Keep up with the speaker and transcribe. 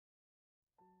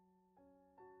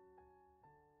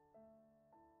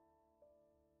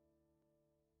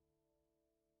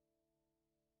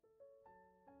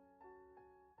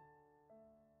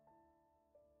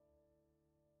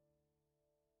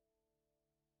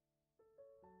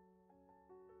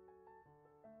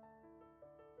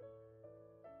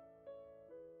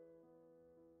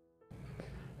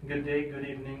Good day, good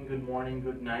evening, good morning,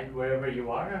 good night, wherever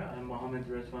you are. I'm Mohammed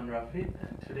Rizwan Rafi,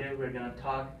 and today we're going to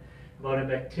talk about a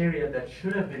bacteria that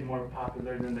should have been more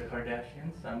popular than the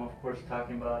Kardashians. I'm of course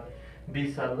talking about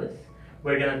B.subtilis.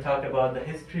 We're going to talk about the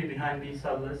history behind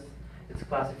B.subtilis, its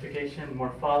classification,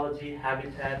 morphology,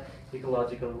 habitat,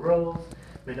 ecological roles,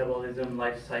 metabolism,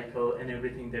 life cycle, and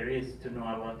everything there is to know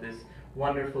about this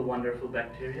wonderful, wonderful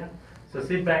bacteria. So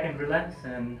sit back and relax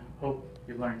and hope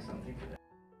you learned something today.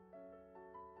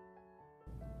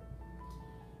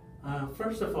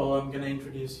 First of all, I'm going to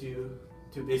introduce you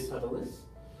to B.subtilis.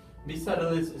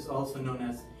 B.subtilis is also known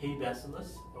as hay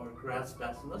bacillus or grass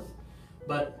bacillus,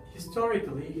 but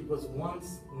historically it was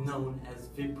once known as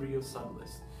Vibrio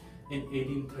subtilis in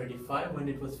 1835 when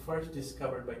it was first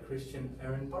discovered by Christian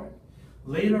Ehrenberg.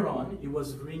 Later on, it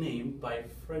was renamed by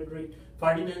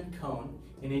Ferdinand Kohn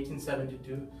in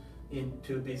 1872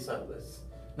 into B.subtilis.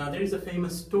 Now there is a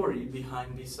famous story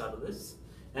behind B.subtilis,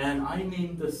 and I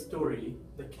named the story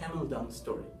the camel dung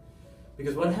story,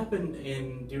 because what happened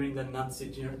during the Nazi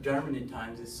Germany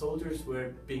times is soldiers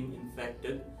were being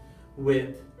infected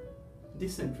with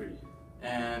dysentery,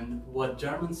 and what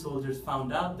German soldiers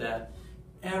found out that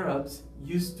Arabs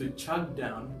used to chug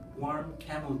down warm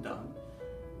camel dung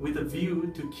with a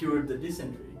view to cure the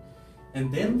dysentery,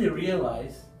 and then they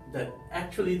realized that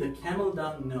actually the camel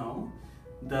dung,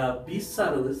 the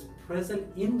B.subtilis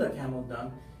present in the camel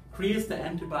dung creates the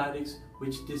antibiotics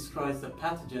which destroys the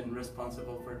pathogen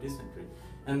responsible for dysentery,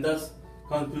 and thus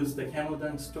concludes the camel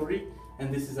dung story.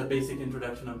 And this is a basic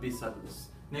introduction of B.subtilis.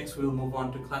 Next we'll move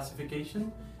on to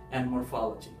classification and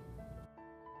morphology.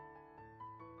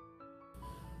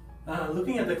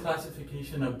 Looking at the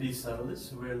classification of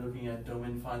B.subtilis, we're looking at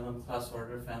domain, phylum, class,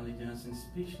 order, family, genus, and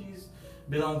species.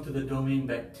 Belong to the domain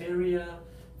bacteria,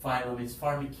 phylum is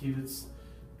Firmicutes,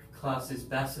 class is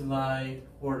Bacilli,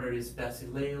 order is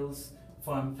Bacillales,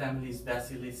 family is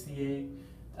Bacilliaceae,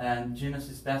 and genus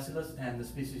is Bacillus, and the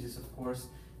species is of course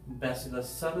Bacillus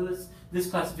subtilis. This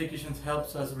classification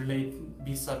helps us relate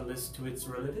B.subtilis to its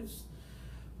relatives.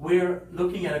 We're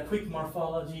looking at a quick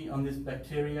morphology on this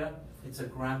bacteria. It's a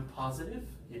gram-positive.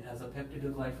 It has a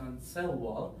peptidoglycan cell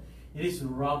wall. It is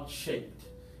rod-shaped.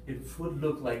 It would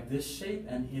look like this shape,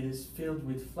 and it is filled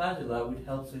with flagella, which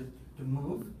helps it to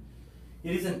move.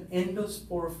 It is an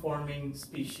endospore-forming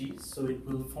species, so it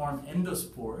will form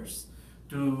endospores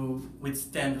to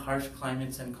withstand harsh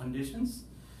climates and conditions.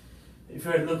 If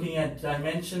we're looking at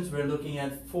dimensions, we're looking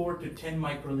at 4 to 10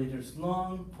 microliters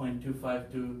long,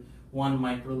 0.25 to 1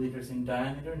 microliters in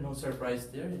diameter. No surprise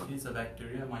there, it is a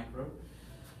bacteria, microbe.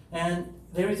 And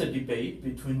there is a debate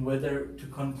between whether to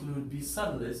conclude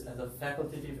B.subtilis as a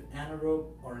facultative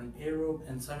anaerobe or an aerobe,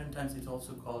 and sometimes it's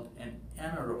also called an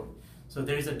anaerobe. So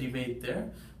there is a debate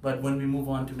there, but when we move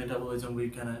on to metabolism, we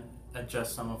can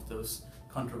adjust some of those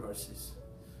controversies.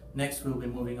 Next, we'll be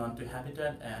moving on to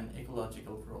habitat and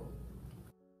ecological role.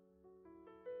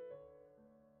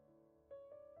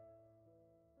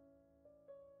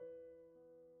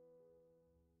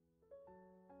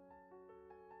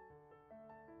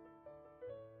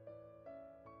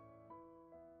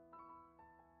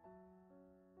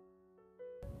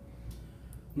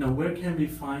 Now, where can we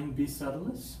find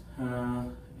B.subtilis?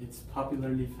 It's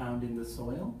popularly found in the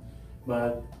soil,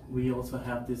 but we also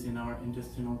have this in our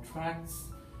intestinal tracts,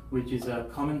 which is a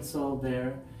commensal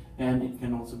there, and it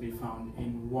can also be found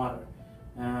in water.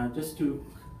 Just to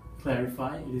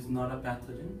clarify, it is not a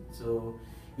pathogen, so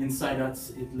inside us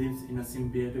it lives in a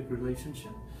symbiotic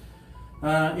relationship.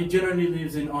 It generally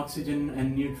lives in oxygen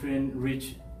and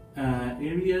nutrient-rich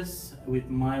areas with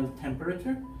mild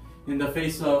temperature. In the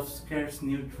face of scarce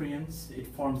nutrients, it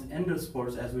forms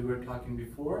endospores, as we were talking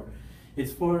before. It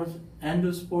forms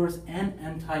endospores and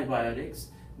antibiotics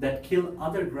that kill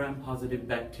other gram-positive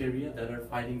bacteria that are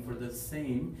fighting for the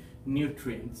same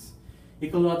nutrients.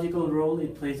 Ecological role,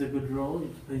 it plays a good role.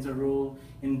 It plays a role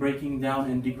in breaking down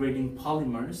and degrading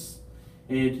polymers.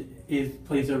 It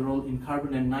plays a role in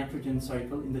carbon and nitrogen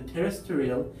cycle, in the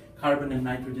terrestrial carbon and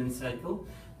nitrogen cycle,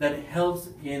 that helps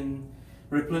in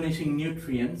replenishing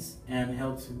nutrients and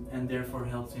therefore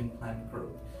helps in plant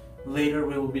growth. Later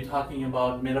we will be talking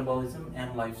about metabolism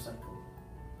and life cycle.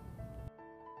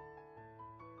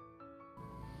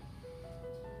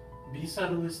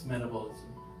 B.subtilis metabolism.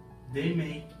 They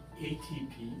make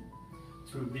ATP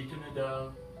through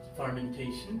butadiene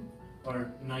fermentation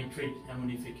or nitrate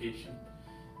ammonification.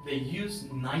 They use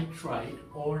nitrite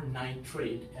or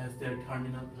nitrate as their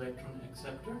terminal electron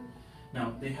acceptor.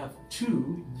 Now, they have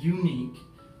two unique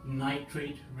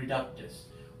nitrate reductases.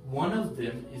 One of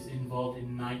them is involved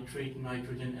in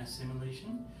nitrate-nitrogen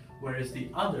assimilation, whereas the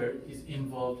other is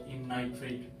involved in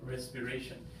nitrate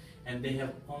respiration. and they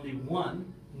have only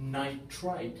one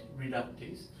nitrite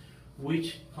reductase,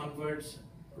 which converts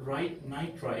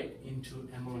nitrite into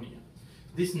ammonia.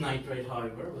 This nitrite,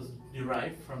 however, was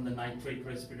derived from the nitrate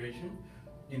respiration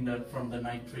from the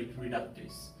nitrate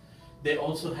reductase. They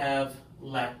also have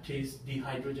lactase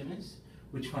dehydrogenase,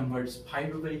 which converts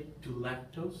pyruvate to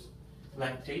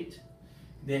lactate.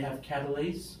 They have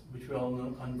catalase, which we all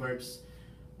know converts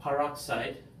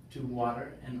peroxide to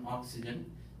water and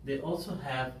oxygen. They also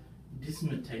have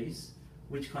dismutase,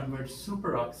 which converts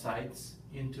superoxides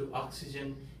into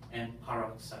oxygen and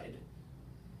peroxide.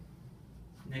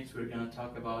 Next, we're going to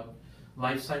talk about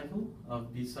life cycle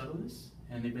of B.subtilis,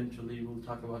 and eventually we'll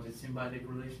talk about its symbiotic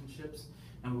relationships,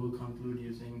 and we'll conclude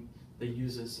using the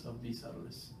uses of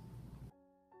B.subtilis.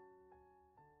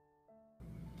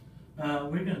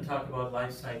 We're going to talk about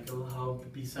life cycle, how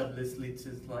B.subtilis leads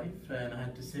its life, and I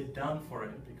had to sit down for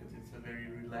it because it's a very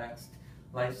relaxed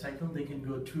life cycle. They can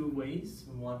go two ways.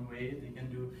 One way, they can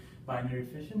do binary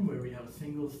fission, where we have a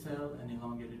single cell and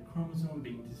elongated chromosome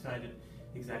being decided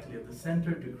exactly at the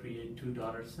center to create two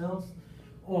daughter cells,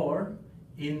 or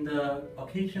in the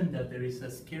occasion that there is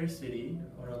a scarcity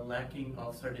or a lacking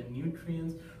of certain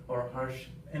nutrients or harsh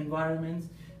environments,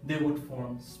 they would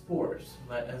form spores.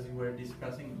 As we were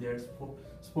discussing, there's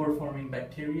spore-forming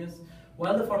bacteria.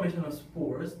 While the formation of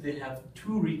spores, they have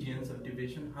two regions of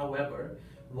division. However,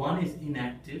 one is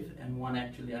inactive and one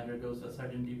actually undergoes a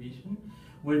certain division,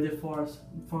 where they form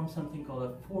something called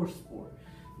a forespore.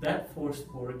 That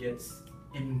forespore gets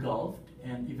engulfed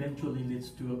and eventually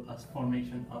leads to a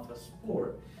formation of a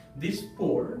spore. This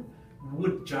spore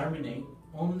would germinate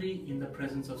only in the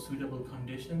presence of suitable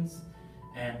conditions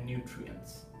and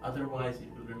nutrients. Otherwise,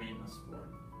 it will remain a spore.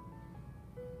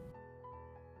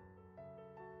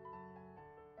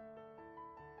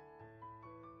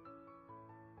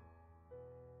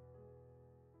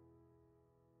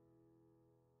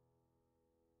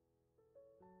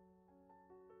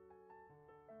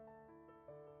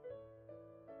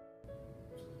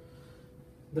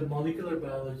 The molecular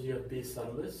biology of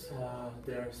B.subtilis,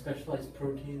 there are specialized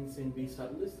proteins in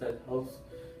B.subtilis that helps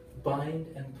bind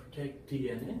and protect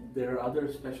DNA. There are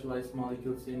other specialized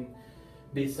molecules in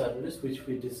B.subtilis which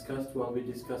we discussed while we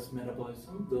discussed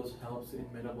metabolism. Those helps in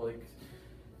metabolic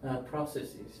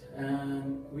processes.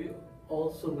 And we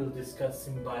also will discuss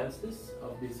symbiosis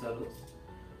of B.subtilis.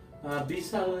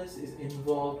 B.subtilis is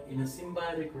involved in a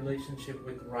symbiotic relationship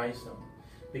with rhizome,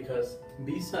 because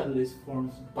B.subtilis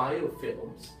forms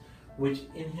biofilms which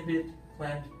inhibit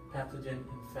plant pathogen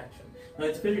infection. Now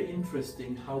it's very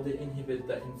interesting how they inhibit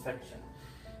the infection.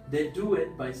 They do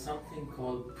it by something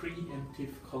called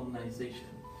preemptive colonization.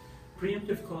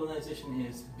 Preemptive colonization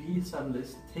is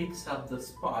B.subtilis takes up the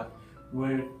spot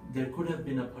where there could have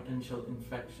been a potential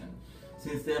infection.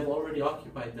 Since they have already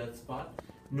occupied that spot,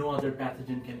 no other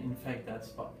pathogen can infect that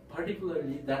spot.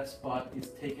 Particularly, that spot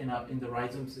is taken up in the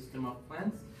rhizome system of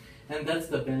plants, and that's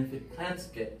the benefit plants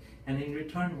get. And in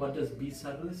return, what does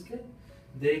B.subtilis get?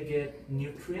 They get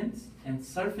nutrients and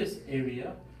surface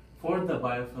area for the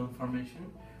biofilm formation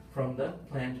from the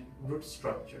plant root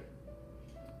structure.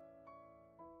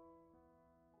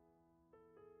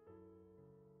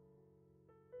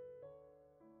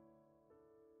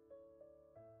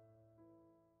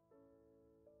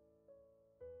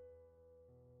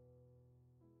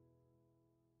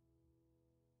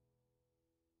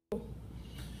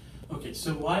 Okay,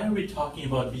 so why are we talking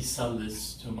about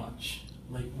B.subtilis too much?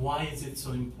 Like, why is it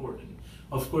so important?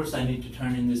 Of course, I need to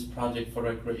turn in this project for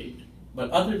a grade.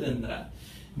 But other than that,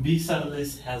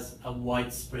 B.subtilis has a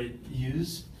widespread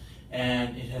use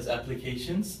and it has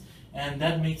applications, and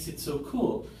that makes it so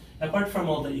cool. Apart from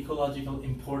all the ecological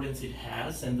importance it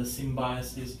has and the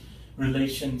symbiotic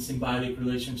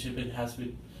relationship it has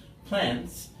with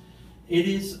plants, it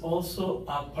is also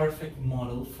a perfect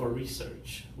model for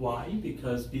research. Why?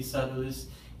 Because B.subtilis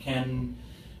can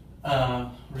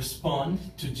respond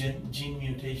to gene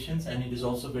mutations, and it is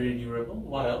also very durable.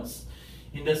 What else?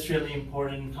 Industrially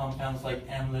important compounds like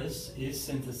amylase is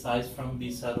synthesized from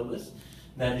B.subtilis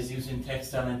that is used in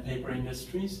textile and paper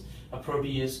industries. A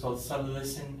protease called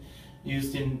subtilisin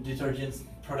used in detergent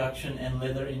production and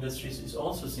leather industries is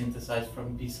also synthesized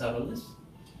from B.subtilis.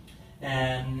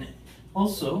 And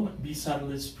also,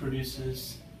 B.subtilis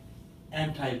produces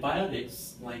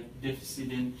antibiotics like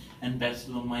deficidin and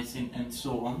bacillomycin and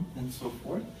so on and so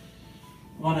forth.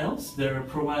 What else? There are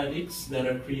probiotics that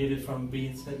are created from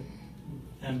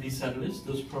B.subtilis.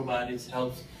 Those probiotics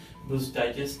help boost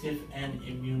digestive and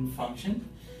immune function.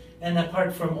 And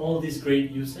apart from all these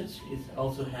great uses, it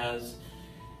also has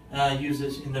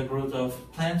uses in the growth of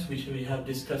plants, which we have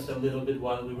discussed a little bit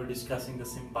while we were discussing the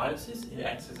symbiosis. It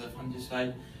acts as a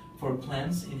fungicide for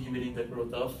plants, inhibiting the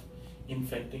growth of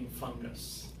infecting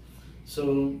fungus.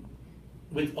 So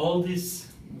with all these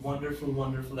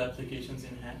wonderful applications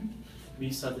in hand,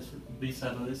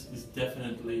 B.subtilis is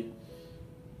definitely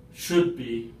should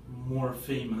be more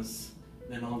famous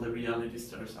than all the reality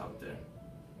stars out there.